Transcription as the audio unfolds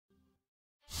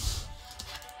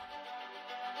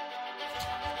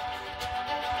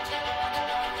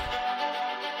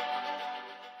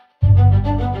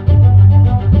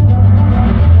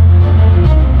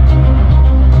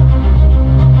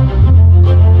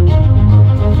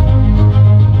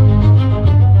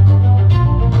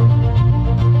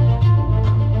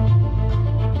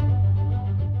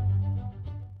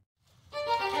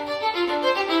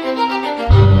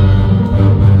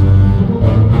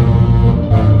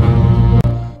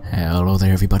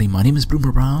there everybody, my name is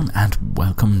Bloomer Brown and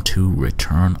welcome to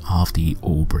Return of the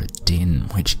Obra Dinn,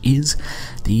 which is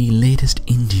the latest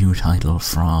indie title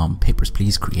from Papers,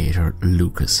 Please creator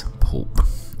Lucas Pope.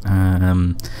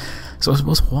 So I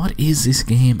suppose, what is this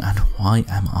game and why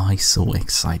am I so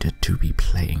excited to be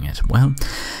playing it? Well,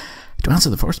 to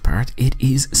answer the first part, it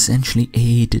is essentially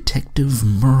a detective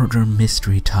murder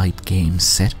mystery type game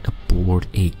set aboard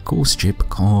a ghost ship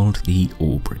called the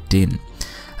Obra Dinn.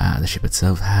 The ship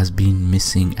itself has been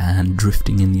missing and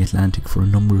drifting in the Atlantic for a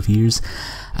number of years,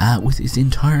 with its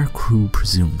entire crew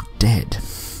presumed dead.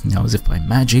 Now, as if by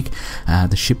magic,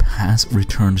 the ship has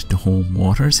returned to home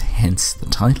waters, hence the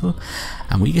title,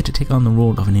 and we get to take on the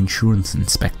role of an insurance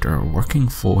inspector working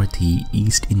for the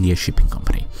East India Shipping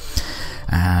Company.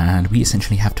 And we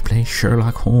essentially have to play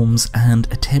Sherlock Holmes and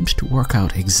attempt to work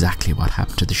out exactly what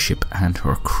happened to the ship and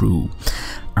her crew,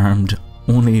 armed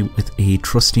only with a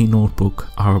trusty notebook,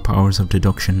 our powers of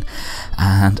deduction,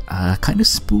 and a kind of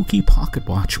spooky pocket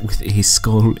watch with a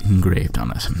skull engraved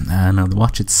on it. Now the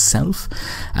watch itself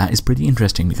is pretty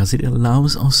interesting because it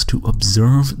allows us to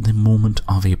observe the moment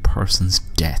of a person's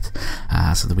death,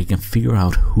 so that we can figure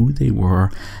out who they were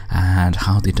and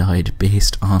how they died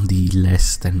based on the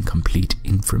less than complete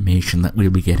information that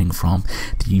we'll be getting from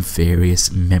the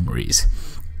various memories.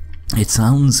 It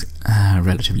sounds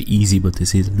relatively easy, but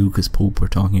this is Lucas Pope we're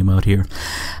talking about here,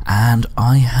 and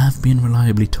I have been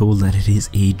reliably told that it is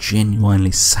a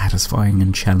genuinely satisfying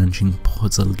and challenging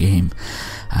puzzle game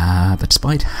that,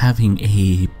 despite having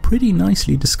a pretty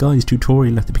nicely disguised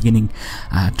tutorial at the beginning,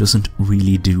 doesn't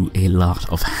really do a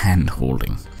lot of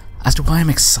hand-holding. As to why I'm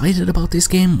excited about this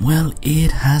game, well,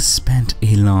 it has spent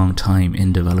a long time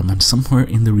in development, somewhere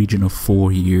in the region of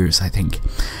 4 years, I think.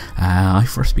 I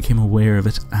first became aware of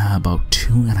it about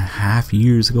 2.5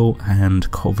 years ago and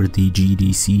covered the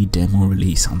GDC demo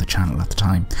release on the channel at the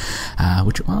time,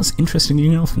 which was, interestingly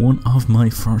enough, one of my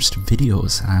first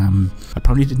videos. I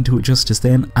probably didn't do it justice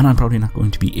then, and I'm probably not going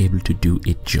to be able to do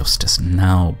it justice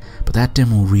now. But that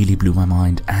demo really blew my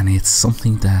mind, and it's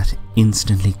something that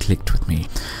instantly clicked with me.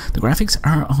 The graphics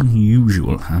are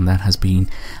unusual, and that has been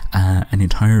an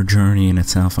entire journey in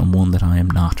itself, and one that I am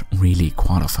not really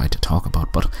qualified to talk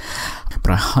about, but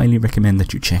I highly recommend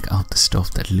that you check out the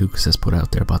stuff that Lucas has put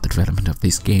out there about the development of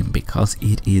this game, because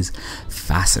it is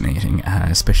fascinating,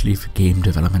 especially if game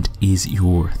development is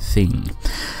your thing.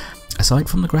 Aside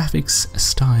from the graphics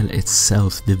style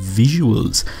itself, the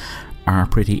visuals are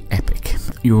pretty epic.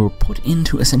 You're put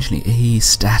into essentially a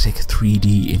static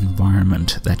 3D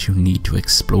environment that you need to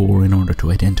explore in order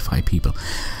to identify people.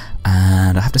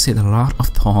 And I have to say that a lot of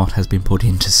thought has been put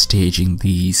into staging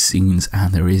these scenes,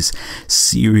 and there is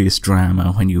serious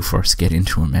drama when you first get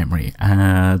into a memory.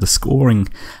 The scoring,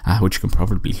 which you can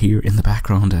probably hear in the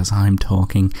background as I'm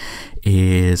talking,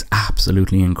 is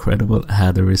absolutely incredible.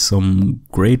 There is some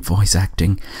great voice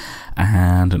acting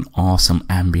and an awesome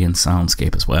ambient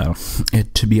soundscape as well.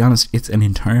 To be honest, it's an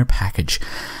entire package,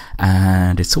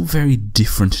 and it's so very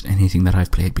different to anything that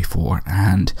I've played before,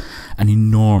 and an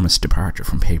enormous departure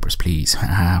from Papers, Please,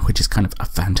 which is kind of a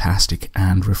fantastic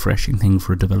and refreshing thing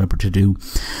for a developer to do.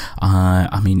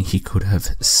 I mean, he could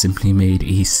have simply made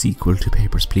a sequel to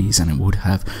Papers, Please, and it would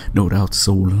have no doubt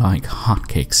sold like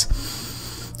hotcakes.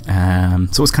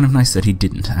 So it's kind of nice that he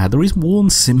didn't. There is one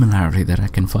similarity that I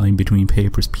can find between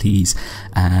Papers, Please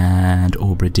and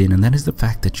Obra Dinn, and that is the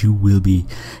fact that you will be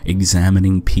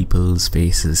examining people's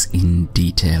faces in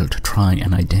detail to try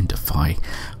and identify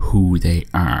who they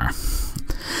are.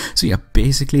 So yeah,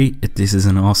 basically this is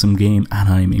an awesome game, and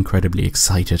I'm incredibly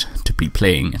excited to be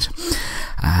playing it.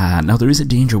 Now, there is a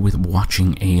danger with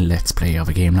watching a let's play of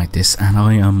a game like this, and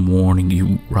I am warning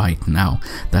you right now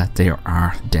that there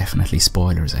are definitely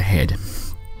spoilers ahead.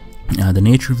 The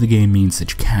nature of the game means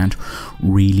that you can't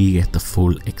really get the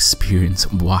full experience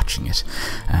watching it,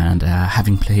 and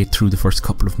having played through the first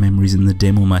couple of memories in the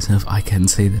demo myself, I can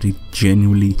say that it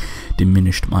genuinely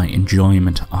diminished my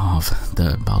enjoyment of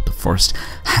about the first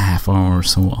half hour or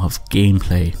so of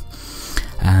gameplay.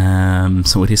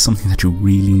 So it is something that you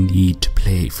really need to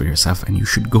play for yourself, and you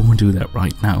should go and do that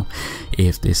right now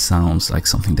if this sounds like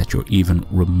something that you're even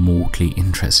remotely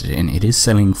interested in. It is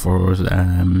selling for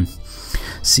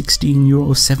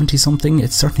 €16, 70 something.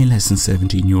 It's certainly less than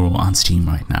 €17 on Steam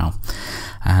right now.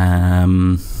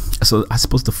 So I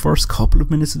suppose the first couple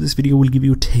of minutes of this video will give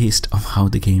you a taste of how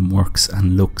the game works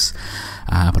and looks,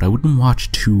 but I wouldn't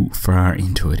watch too far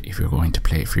into it if you're going to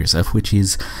play it for yourself, which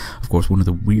is of course one of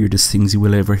the weirdest things you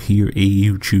will ever hear a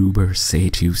YouTuber say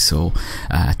to you, so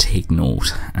take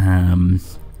note.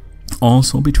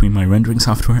 Also, between my rendering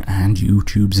software and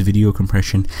YouTube's video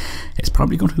compression, it's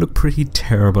probably going to look pretty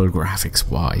terrible graphics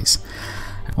wise.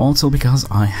 Also because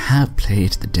I have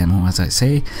played the demo, as I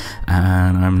say,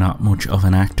 and I'm not much of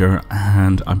an actor,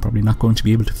 and I'm probably not going to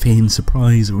be able to feign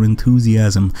surprise or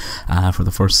enthusiasm for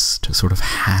the first sort of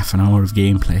half an hour of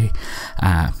gameplay,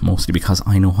 mostly because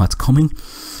I know what's coming.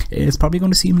 It's probably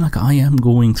going to seem like I am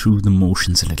going through the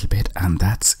motions a little bit, and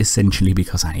that's essentially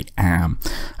because I am.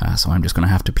 So I'm just going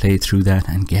to have to play through that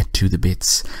and get to the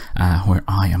bits where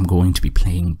I am going to be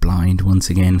playing blind once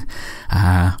again,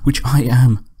 which I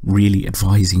am really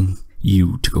advising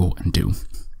you to go and do.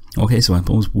 Okay, so I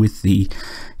suppose with the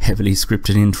heavily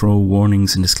scripted intro,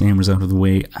 warnings and disclaimers out of the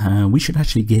way, we should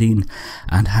actually get in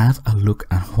and have a look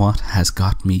at what has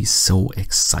got me so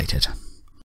excited.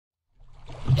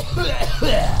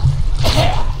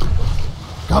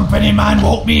 Company man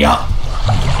woke me up.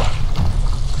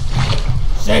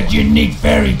 Said you'd need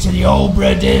ferry to the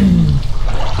Obra Dinn.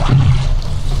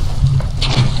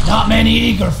 Not many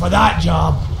eager for that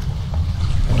job.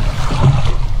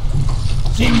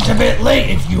 Seems a bit late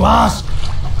if you ask.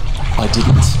 I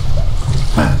didn't.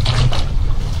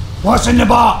 What's in the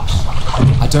box?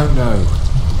 I don't know.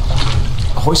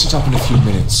 I'll hoist it up in a few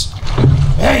minutes.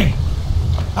 Hey!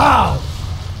 How?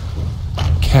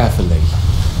 Carefully.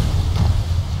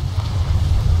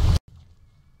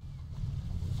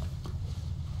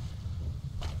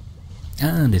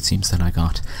 And it seems that I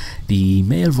got the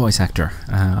male voice actor.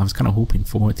 I was kind of hoping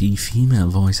for the female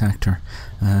voice actor.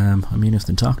 I mean, if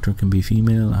the Doctor can be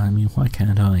female, I mean, why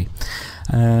can't I?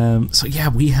 So yeah,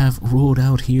 we have rowed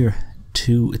out here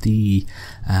to the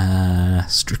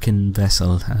stricken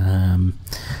vessel,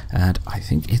 and I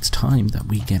think it's time that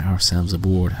we get ourselves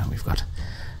aboard. We've got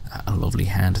a lovely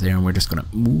hand there, and we're just going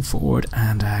to move forward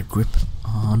and grip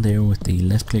on there with the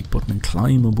left click button and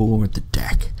climb aboard the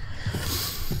deck.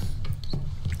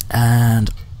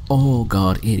 And oh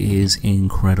god, it is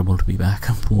incredible to be back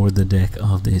aboard the deck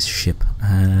of this ship.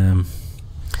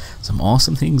 Some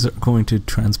awesome things are going to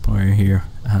transpire here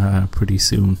pretty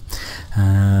soon.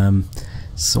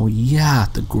 So yeah,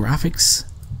 the graphics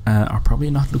are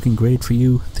probably not looking great for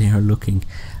you. They are looking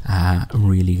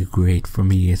really great for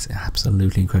me. It's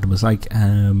absolutely incredible. It's like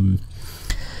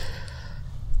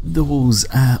those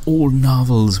old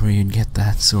novels where you'd get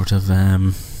that sort of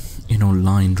you know,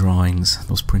 line drawings,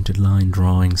 those printed line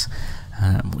drawings,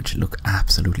 which look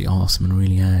absolutely awesome and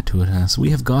really add to it. So we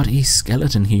have got a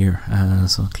skeleton here,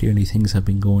 so clearly things have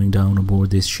been going down aboard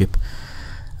this ship,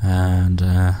 and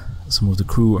some of the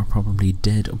crew are probably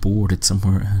dead aboard it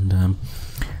somewhere, and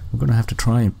we're going to have to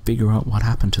try and figure out what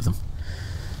happened to them.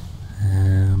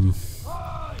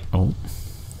 Oh.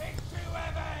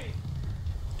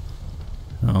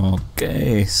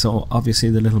 Okay, so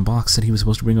obviously the little box that he was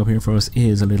supposed to bring up here for us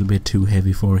is a little bit too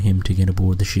heavy for him to get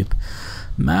aboard the ship.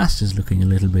 Mast is looking a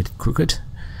little bit crooked,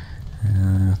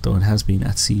 though it has been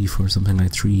at sea for something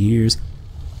like 3 years.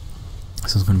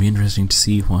 So it's going to be interesting to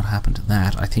see what happened to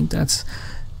that. I think that's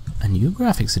a new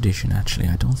graphics edition, actually.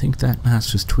 I don't think that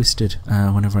mast was twisted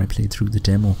whenever I played through the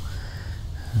demo.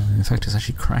 In fact, it's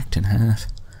actually cracked in half.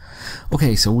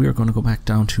 Okay, so we're going to go back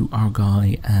down to our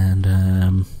guy and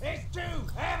It's too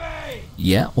heavy!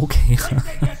 yeah, okay.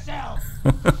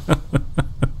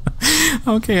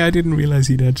 Okay, I didn't realize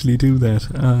he'd actually do that.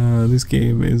 This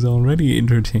game is already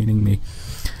entertaining me.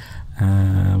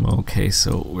 Okay,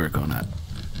 so we're gonna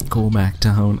go back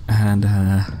down and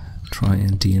try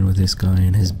and deal with this guy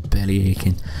and his belly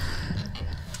aching.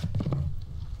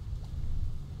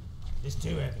 It's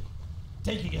too heavy.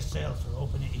 Take it yourself or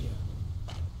open it here.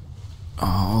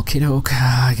 Okay, doke.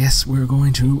 I guess we're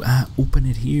going to open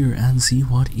it here and see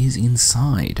what is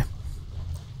inside.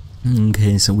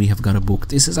 Okay, so we have got a book.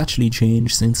 This has actually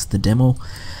changed since the demo.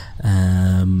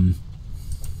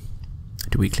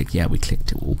 Do we click? Yeah, we clicked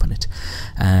to open it.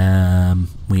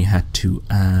 We had to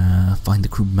find the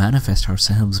crew manifest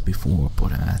ourselves before,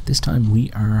 but this time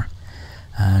we are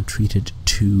treated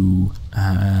to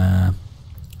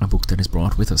a book that is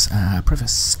brought with us.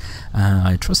 Preface.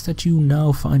 I trust that you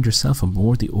now find yourself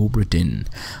aboard the Obra Dinn.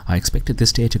 I expected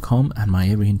this day to come, and my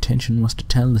every intention was to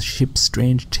tell the ship's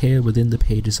strange tale within the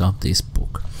pages of this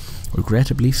book.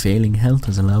 Regrettably, failing health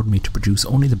has allowed me to produce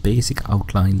only the basic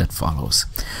outline that follows.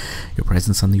 Your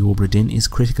presence on the Obra Dinn is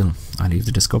critical. I leave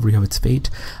the discovery of its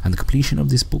fate and the completion of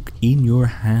this book in your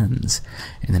hands.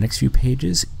 In the next few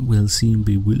pages will seem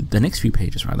bewildering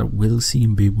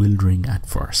at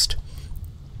first.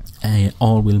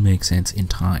 All will make sense in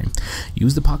time.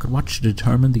 Use the pocket watch to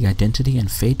determine the identity and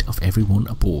fate of everyone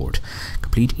aboard.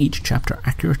 Complete each chapter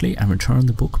accurately and return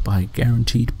the book by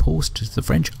guaranteed post to the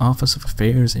French Office of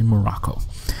Affairs in Morocco.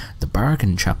 The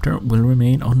bargain chapter will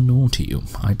remain unknown to you.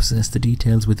 I possess the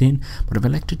details within, but have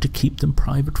elected to keep them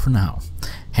private for now.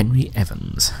 Henry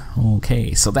Evans.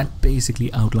 Okay, so that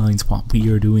basically outlines what we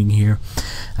are doing here.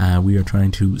 We are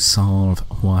trying to solve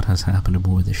what has happened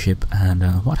aboard the ship and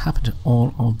what happened to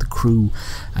all of the crew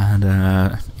and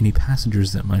any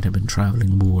passengers that might have been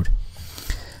travelling aboard.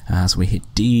 So we hit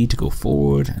D to go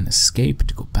forward and escape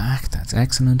to go back. That's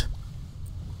excellent.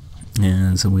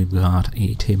 And so we've got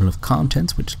a table of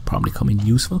contents, which is probably come in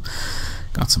useful.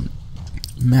 Got some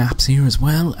maps here as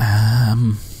well.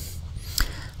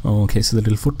 Okay, so the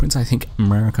little footprints, I think,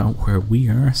 mark out where we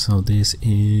are. So this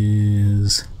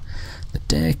is the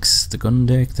decks, the gun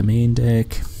deck, the main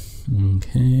deck.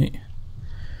 Okay,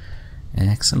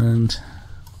 excellent.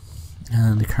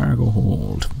 And the cargo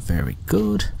hold, very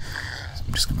good. So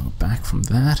I'm just going to go back from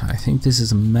that. I think this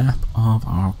is a map of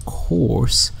our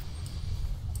course.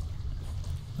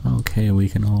 Okay, we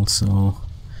can also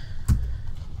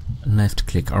left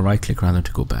click or right click rather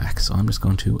to go back. So I'm just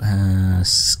going to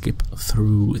skip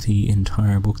through the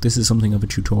entire book. This is something of a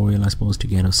tutorial, I suppose, to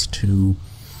get us to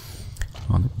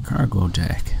on the cargo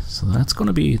deck. So that's going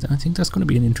to be, I think that's going to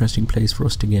be an interesting place for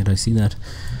us to get. I see that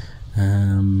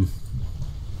the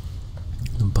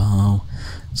bow.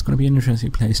 It's going to be an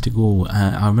interesting place to go.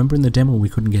 I remember in the demo we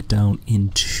couldn't get down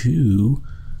into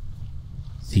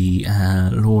the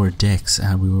lower decks.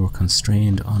 We were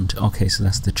constrained on okay, so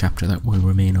that's the chapter that will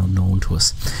remain unknown to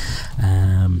us.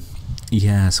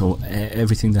 Yeah, so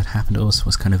everything that happened to us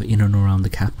was kind of in and around the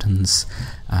captain's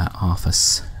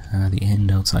office, the end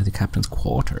outside the captain's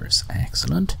quarters.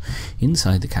 Excellent.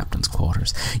 Inside the captain's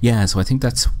quarters. Yeah, so I think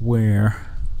that's where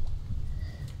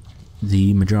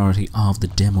the majority of the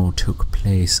demo took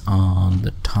place, on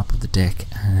the top of the deck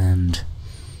and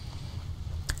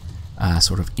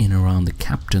sort of in around the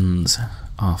captain's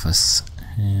office.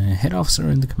 Head officer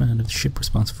in the command of the ship,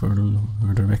 responsible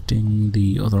for directing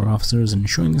the other officers and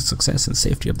ensuring the success and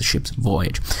safety of the ship's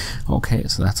voyage. Okay,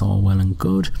 so that's all well and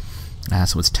good.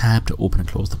 So it's tab to open and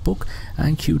close the book,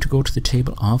 and Q to go to the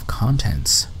table of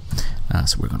contents.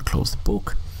 So we're going to close the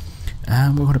book,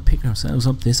 and we're going to pick ourselves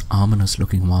up this ominous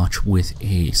looking watch with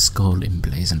a skull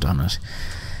emblazoned on it.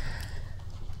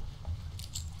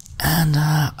 And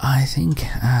I think,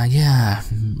 yeah,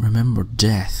 remember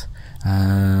death.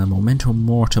 Memento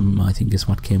mortem, I think, is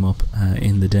what came up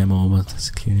in the demo,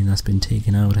 but clearly that's been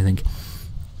taken out, I think.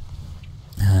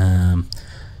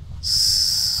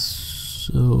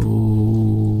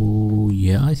 So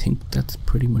yeah, I think that's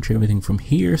pretty much everything from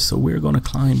here. So we're going to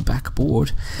climb back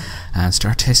aboard and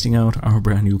start testing out our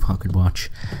brand new pocket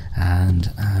watch and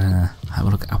have a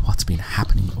look at what's been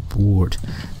happening aboard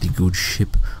the good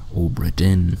ship Obra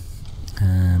Dinn.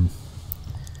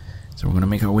 So we're going to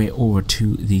make our way over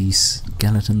to the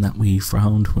skeleton that we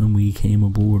found when we came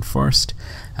aboard first,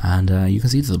 and you can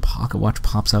see that the pocket watch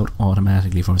pops out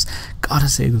automatically for us. Gotta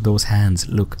say that those hands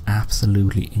look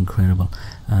absolutely incredible.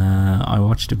 I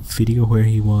watched a video where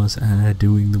he was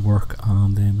doing the work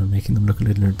on them and making them look a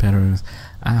little bit better. It's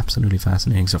absolutely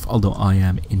fascinating stuff. Although I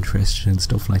am interested in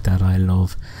stuff like that, I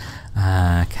love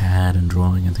CAD and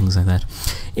drawing and things like that.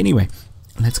 Anyway,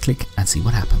 let's click and see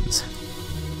what happens.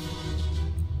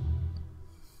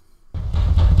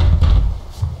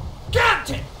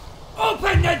 Captain!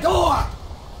 Open the door!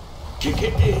 Kick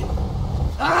it in.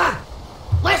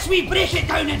 Lest we break it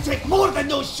down and take more than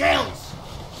those shells!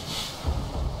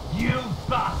 You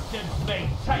bastards may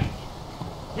take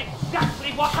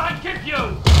exactly what I give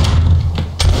you!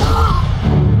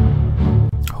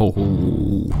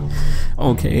 Oh,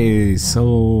 okay,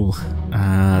 so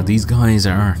these guys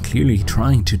are clearly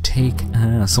trying to take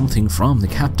something from the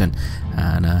captain,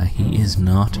 and he is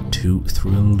not too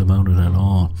thrilled about it at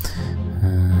all.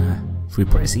 If we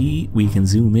press E, we can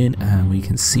zoom in and we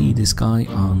can see this guy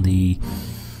on the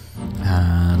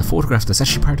photograph that's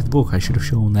actually part of the book. I should have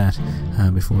shown that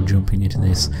before jumping into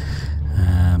this.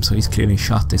 So he's clearly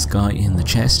shot this guy in the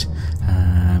chest.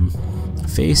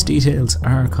 Face details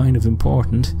are kind of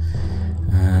important,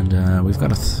 and we've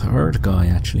got a third guy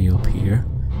actually up here.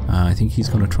 I think he's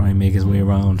going to try and make his way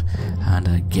around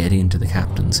and get into the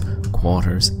captain's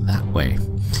quarters that way.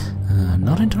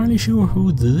 Not entirely sure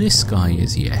who this guy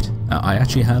is yet. I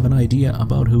actually have an idea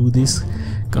about who this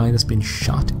guy that's been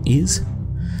shot is,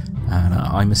 and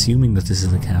I'm assuming that this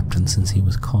is the captain since he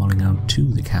was calling out to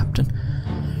the captain,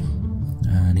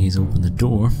 and he's opened the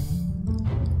door.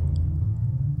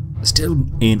 Still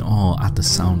in awe at the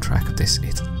soundtrack of this.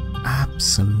 It's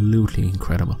absolutely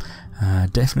incredible.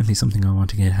 Definitely something I want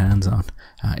to get hands on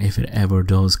if it ever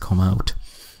does come out.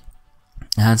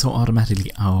 And so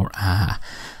automatically our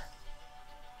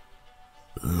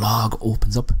log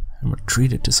opens up and we're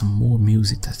treated to some more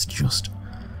music that's just,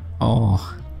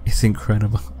 oh, It's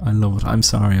incredible. I love it. I'm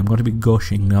sorry, I'm going to be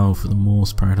gushing now for the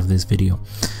most part of this video.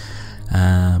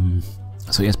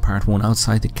 So yes, part 1,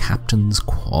 outside the captain's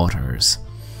quarters.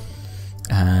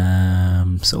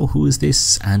 So who is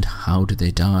this and how did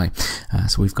they die?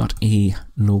 So we've got a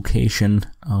location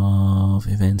of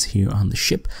events here on the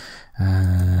ship.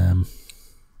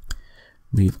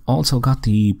 We've also got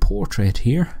the portrait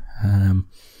here.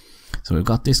 So we've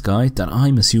got this guy that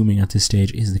I'm assuming at this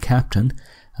stage is the captain.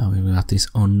 We've got this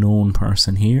unknown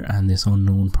person here and this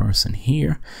unknown person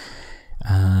here.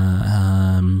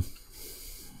 And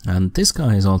this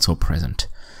guy is also present.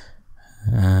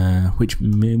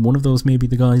 One of those may be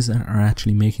the guys that are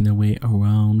actually making their way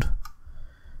around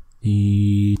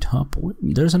the top.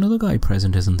 There's another guy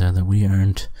present, isn't there, that we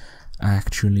aren't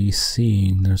actually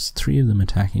seeing? There's 3 of them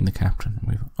attacking the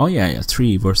captain. Oh yeah,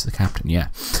 3 versus the captain, yeah.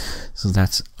 So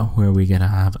that's where we get to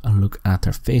have a look at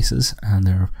their faces and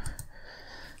their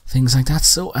things like that.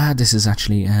 So this is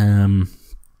actually a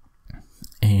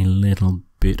little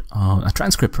bit of a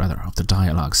transcript rather of the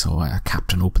dialogue. So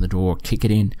captain, open the door, kick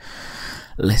it in,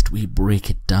 lest we break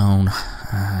it down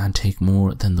and take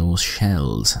more than those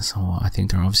shells. So I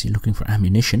think they're obviously looking for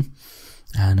ammunition,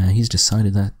 and he's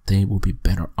decided that they will be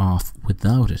better off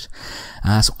without it.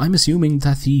 So I'm assuming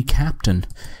that the captain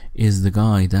is the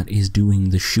guy that is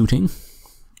doing the shooting.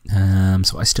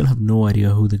 So I still have no idea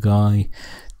who the guy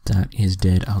that is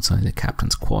dead outside the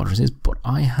captain's quarters is, but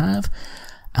I have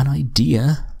an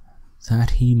idea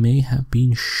that he may have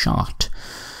been shot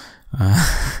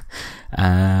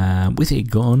with a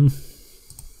gun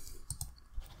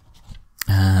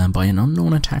by an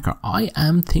unknown attacker. I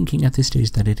am thinking at this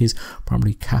stage that it is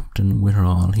probably Captain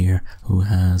Witterall here who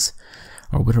has,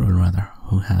 or Witterall rather,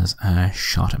 who has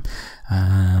shot him.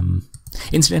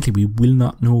 Incidentally, we will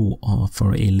not know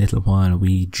for a little while.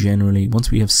 We generally, once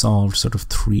we have solved sort of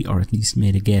 3, or at least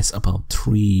made a guess about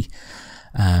 3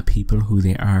 people, who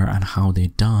they are and how they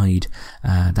died,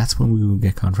 that's when we will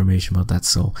get confirmation about that.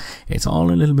 So it's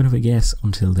all a little bit of a guess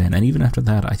until then, and even after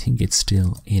that I think it's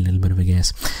still a little bit of a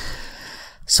guess.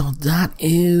 So that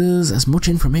is as much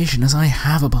information as I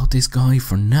have about this guy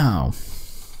for now.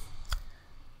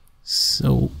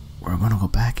 So we're going to go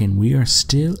back in. We are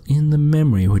still in the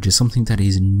memory, which is something that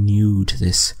is new to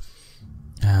this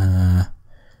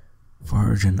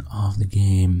version of the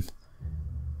game.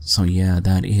 So yeah,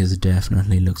 that is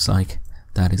definitely, looks like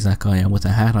that is that guy, and with a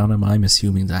hat on him, I'm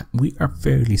assuming that we are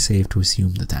fairly safe to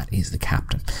assume that that is the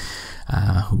captain.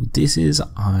 Who this is,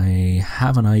 I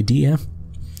have an idea.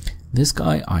 This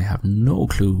guy, I have no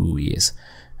clue who he is.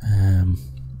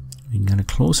 We can get a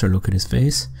closer look at his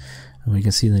face, and we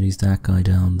can see that he's that guy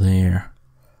down there.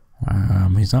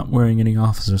 He's not wearing any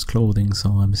officer's clothing, so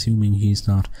I'm assuming he's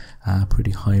not a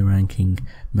pretty high-ranking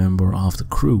member of the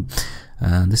crew.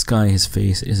 This guy, his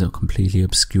face is completely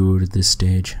obscured at this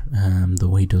stage,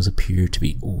 though he does appear to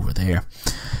be over there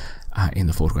in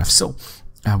the photograph. So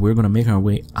we're going to make our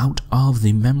way out of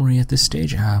the memory at this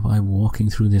stage by walking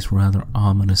through this rather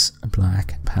ominous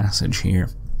black passage here.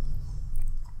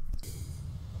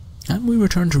 And we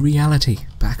return to reality,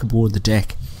 back aboard the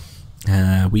deck.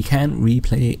 We can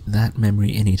replay that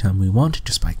memory anytime we want,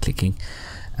 just by clicking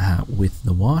with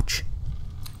the watch.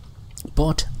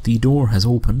 But the door has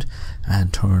opened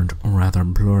and turned rather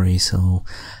blurry, so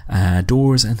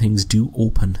doors and things do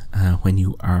open when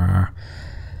you are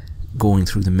going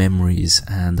through the memories,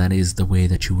 and that is the way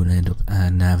that you will end up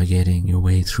navigating your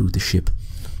way through the ship.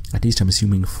 At least I'm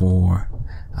assuming for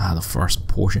the first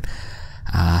portion.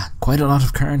 Quite a lot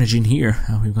of carnage in here.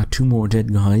 We've got 2 more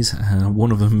dead guys.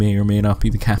 One of them may or may not be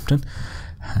the captain.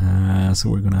 So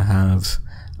we're going to have...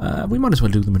 we might as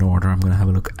well do them in order. I'm going to have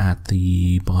a look at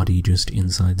the body just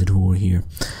inside the door here.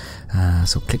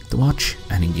 So click the watch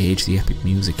and engage the epic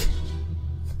music.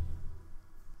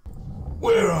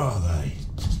 Where are they?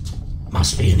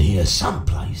 Must be in here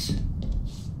someplace.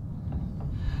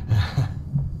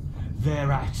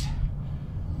 They're at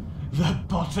the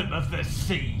bottom of the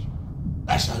sea.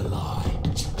 That's a lie.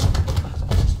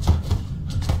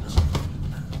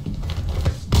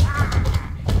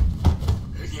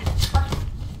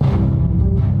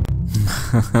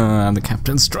 And the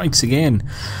captain strikes again.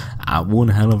 One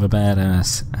hell of a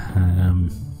badass.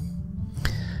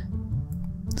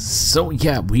 So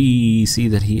yeah, we see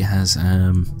that he has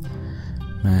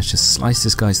managed to slice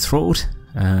this guy's throat.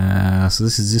 So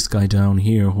this is this guy down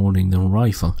here holding the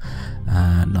rifle.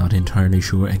 Not entirely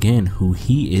sure again who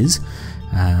he is.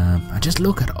 I just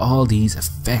look at all these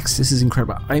effects. This is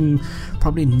incredible. I'm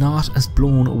probably not as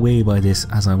blown away by this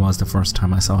as I was the first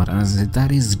time I saw it, and as I said,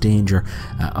 that is the danger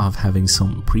of having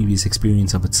some previous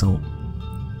experience of it. So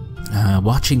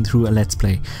watching through a Let's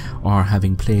Play or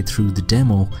having played through the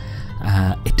demo,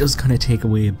 it does kind of take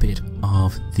away a bit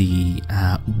of the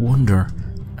wonder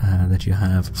that you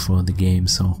have for the game.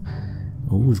 So,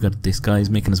 oh, we've got this guy's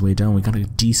making his way down. We got a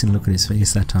decent look at his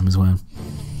face that time as well.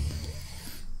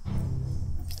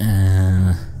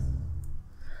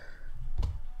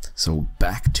 So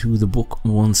back to the book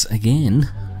once again.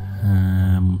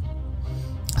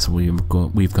 So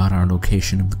we've got our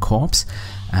location of the corpse.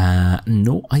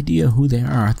 No idea who they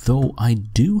are, though I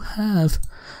do have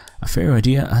a fair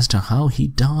idea as to how he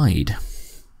died.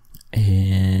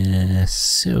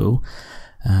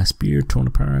 Spear torn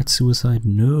apart, suicide,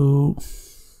 no.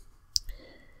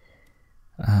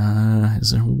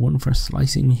 Is there one for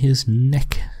slicing his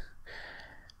neck?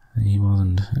 He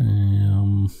wasn't.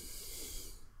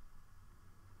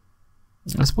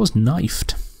 I suppose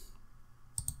knifed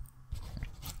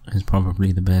is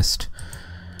probably the best.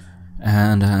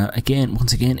 And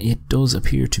once again, it does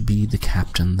appear to be the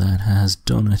captain that has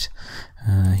done it.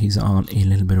 He's on a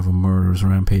little bit of a murderer's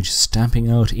rampage, stamping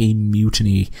out a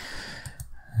mutiny.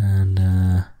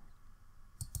 And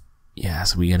yeah,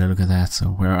 so we get a look at that. So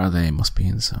where are they? Must be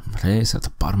in some place at the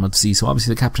bottom of the sea. So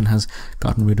obviously the captain has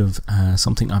gotten rid of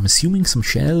something. I'm assuming some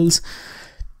shells.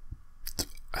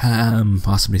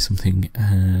 Possibly something.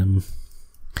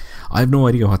 I have no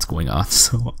idea what's going on,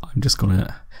 so I'm just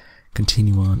gonna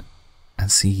continue on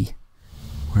and see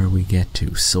where we get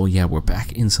to. So yeah, we're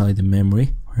back inside the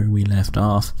memory where we left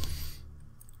off,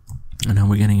 and now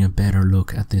we're getting a better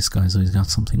look at this guy. So he's got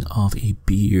something of a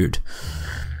beard.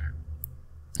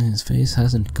 His face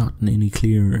hasn't gotten any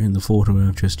clearer in the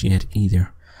photograph just yet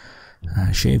either.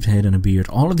 Shaved head and a beard.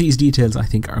 All of these details I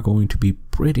think are going to be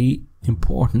pretty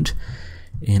important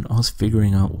in us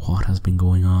figuring out what has been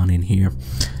going on in here.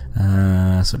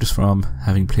 So just from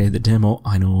having played the demo,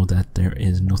 I know that there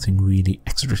is nothing really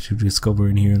extra to discover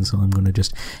in here, and so I'm going to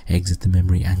just exit the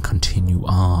memory and continue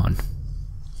on.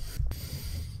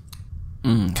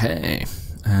 Okay.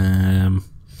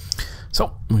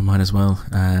 So we might as well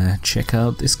check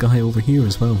out this guy over here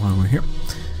as well while we're here.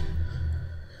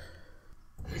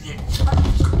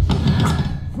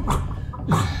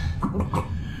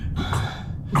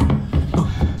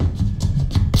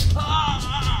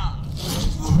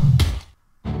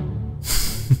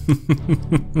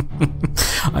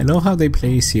 I love how they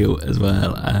place you as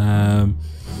well.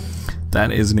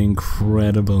 That is an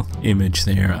incredible image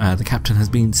there. The captain has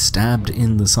been stabbed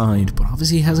in the side, but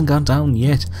obviously he hasn't gone down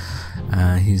yet.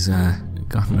 He's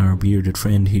gotten our bearded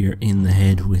friend here in the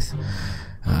head with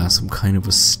some kind of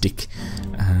a stick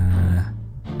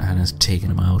and has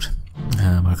taken him out.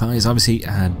 Our guy is obviously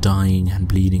dying and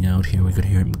bleeding out here. We could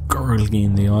hear him gurgling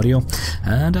in the audio.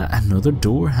 And another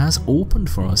door has opened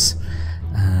for us.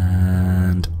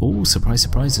 And oh, surprise,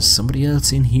 surprise, there's somebody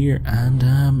else in here, and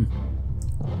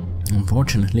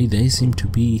unfortunately they seem to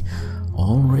be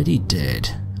already dead.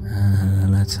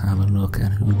 Let's have a look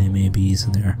at who they may be.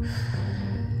 So they're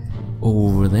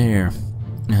over there.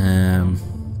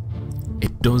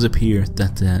 It does appear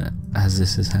that as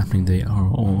this is happening, they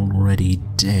are already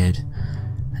dead.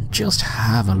 And just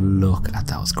have a look at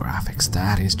those graphics.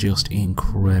 That is just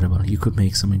incredible. You could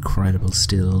make some incredible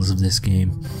stills of this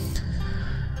game.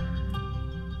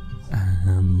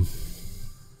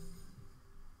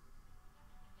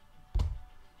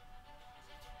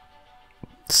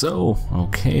 So,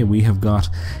 okay, we have got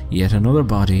yet another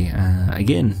body.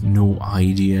 Again, no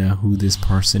idea who this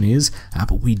person is,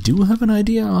 but we do have an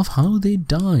idea of how they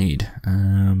died. So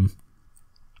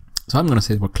I'm going to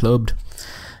say they were clubbed,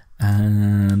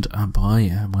 and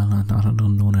by, well, not an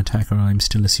unknown attacker. I'm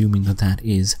still assuming that that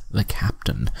is the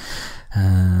captain.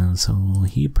 So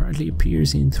he apparently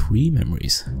appears in 3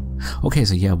 memories. Okay,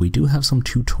 so yeah, we do have some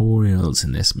tutorials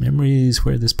in this. Memories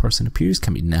where this person appears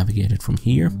can be navigated from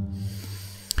here.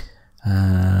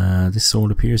 This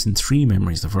soul appears in 3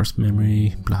 memories. The first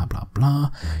memory, blah blah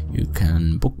blah. You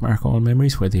can bookmark all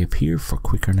memories where they appear for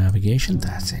quicker navigation.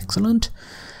 That's excellent.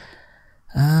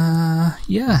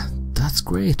 Yeah, that's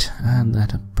great. And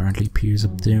that apparently appears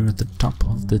up there at the top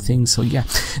of the thing. So yeah,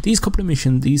 this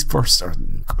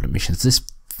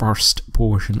first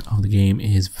portion of the game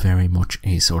is very much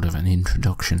a sort of an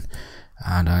introduction.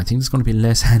 And I think there's going to be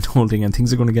less hand holding, and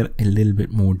things are going to get a little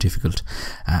bit more difficult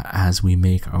as we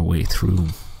make our way through.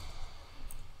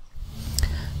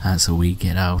 So we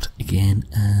get out again,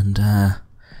 and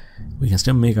we can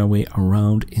still make our way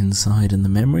around inside in the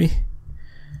memory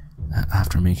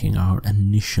after making our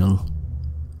initial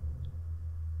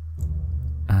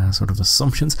sort of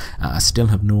assumptions. I still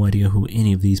have no idea who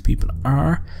any of these people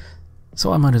are.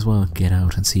 So I might as well get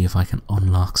out and see if I can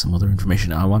unlock some other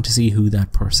information. I want to see who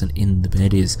that person in the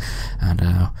bed is. And,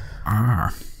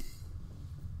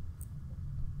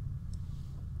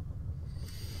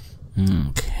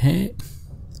 okay.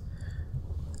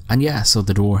 And yeah, so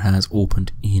the door has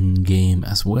opened in-game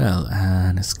as well,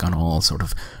 and it's gone all sort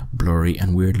of blurry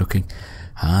and weird looking.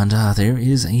 And there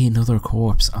is another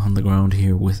corpse on the ground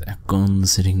here with a gun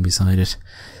sitting beside it.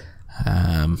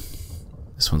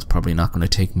 This one's probably not going to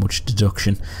take much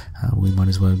deduction. We might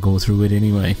as well go through it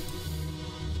anyway.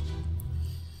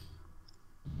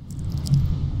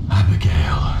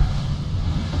 Abigail,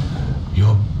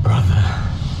 your brother,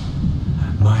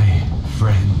 my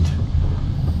friend,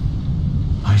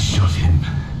 I shot him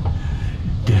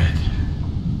dead.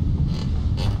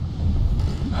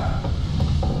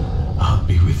 I'll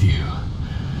be with you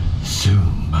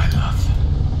soon, my love.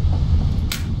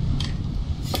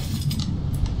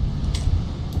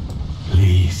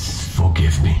 Please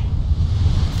forgive me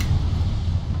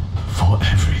for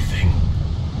everything.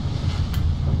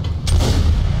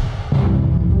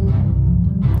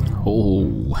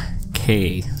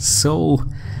 Okay, so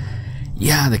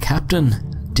yeah, the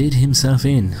captain did himself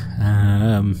in.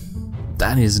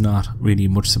 That is not really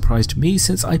much surprise to me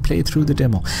since I played through the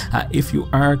demo. If you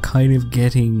are kind of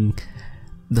getting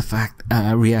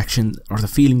the reaction or the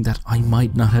feeling that I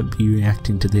might not be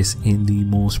reacting to this in the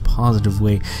most positive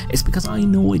way, it's because I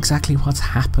know exactly what's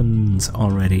happened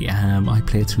already. I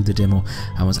played through the demo.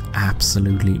 I was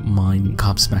absolutely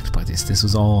gobsmacked by this. This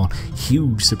was all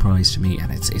huge surprise to me,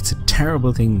 and it's a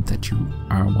terrible thing that you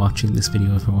are watching this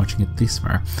video if you're watching it this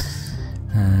far.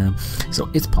 So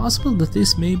it's possible that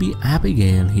this may be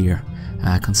Abigail here,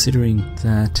 considering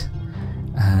that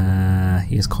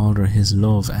he has called her his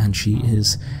love and she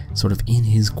is sort of in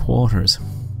his quarters.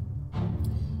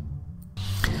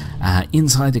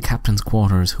 Inside the captain's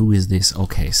quarters, who is this?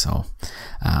 Okay, so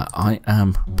I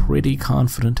am pretty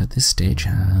confident at this stage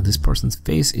this person's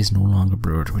face is no longer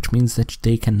blurred, which means that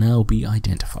they can now be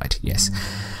identified. Yes,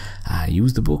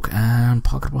 use the book and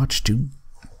pocket watch to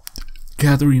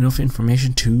gather enough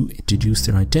information to deduce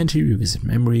their identity, revisit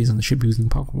memories on the ship using the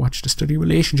pocket watch to study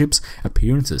relationships,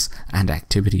 appearances, and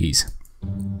activities.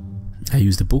 I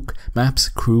use the book, maps,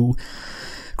 crew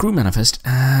manifest,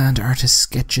 and artist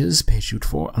sketches, page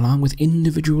 2-4, along with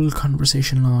individual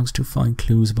conversation logs to find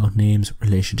clues about names,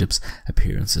 relationships,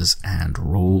 appearances, and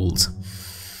roles.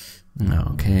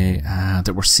 Okay,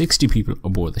 there were 60 people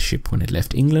aboard the ship when it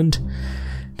left England.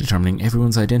 Determining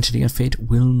everyone's identity and fate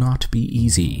will not be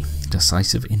easy.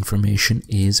 Decisive information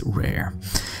is rare.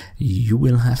 You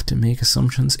will have to make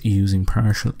assumptions using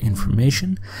partial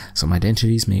information. Some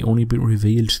identities may only be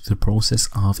revealed through the process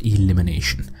of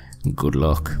elimination. Good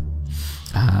luck.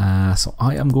 So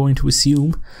I am going to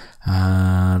assume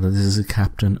that this is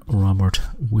Captain Robert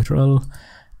Whitterell,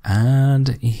 and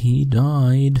he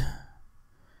died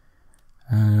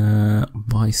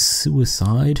by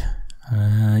suicide.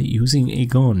 Using a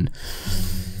gun.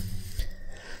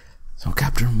 So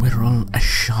Captain Whitterell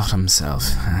shot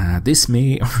himself. This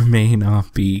may or may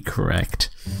not be correct.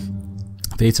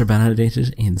 Fates are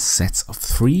validated in sets of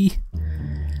 3,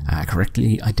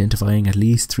 correctly identifying at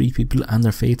least 3 people and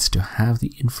their fates to have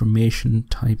the information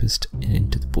typist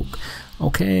into the book.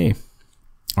 Okay,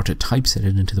 or to typeset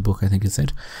it into the book, I think it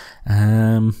said.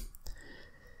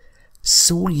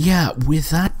 So yeah, with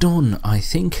that done, I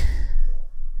think.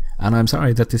 And I'm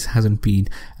sorry that this hasn't been,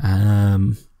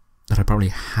 that I probably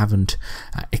haven't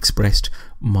expressed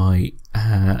my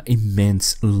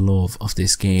immense love of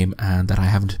this game, and that I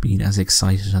haven't been as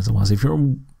excited as I was. If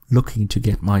you're looking to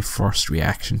get my first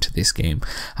reaction to this game,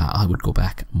 I would go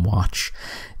back and watch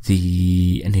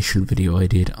the initial video I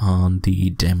did on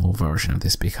the demo version of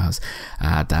this, because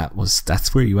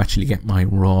that's where you actually get my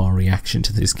raw reaction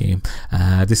to this game.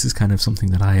 This is kind of something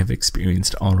that I have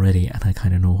experienced already, and I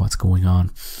kind of know what's going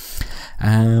on.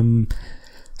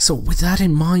 So with that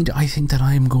in mind, I think that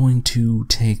I am going to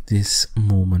take this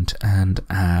moment and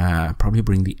probably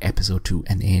bring the episode to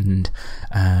an end.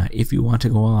 If you want to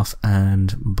go off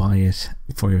and buy it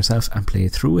for yourself and play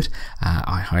through it,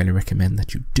 I highly recommend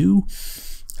that you do.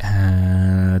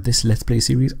 This Let's Play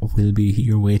series will be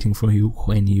here waiting for you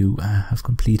when you have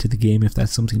completed the game, if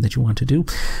that's something that you want to do,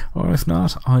 or if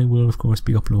not, I will of course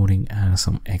be uploading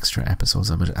some extra episodes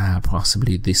of it,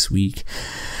 possibly this week.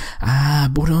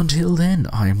 But until then,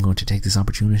 I am going to take this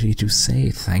opportunity to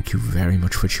say thank you very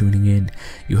much for tuning in.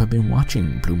 You have been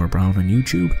watching Bloomer Brown on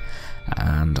YouTube,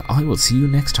 and I will see you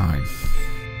next time.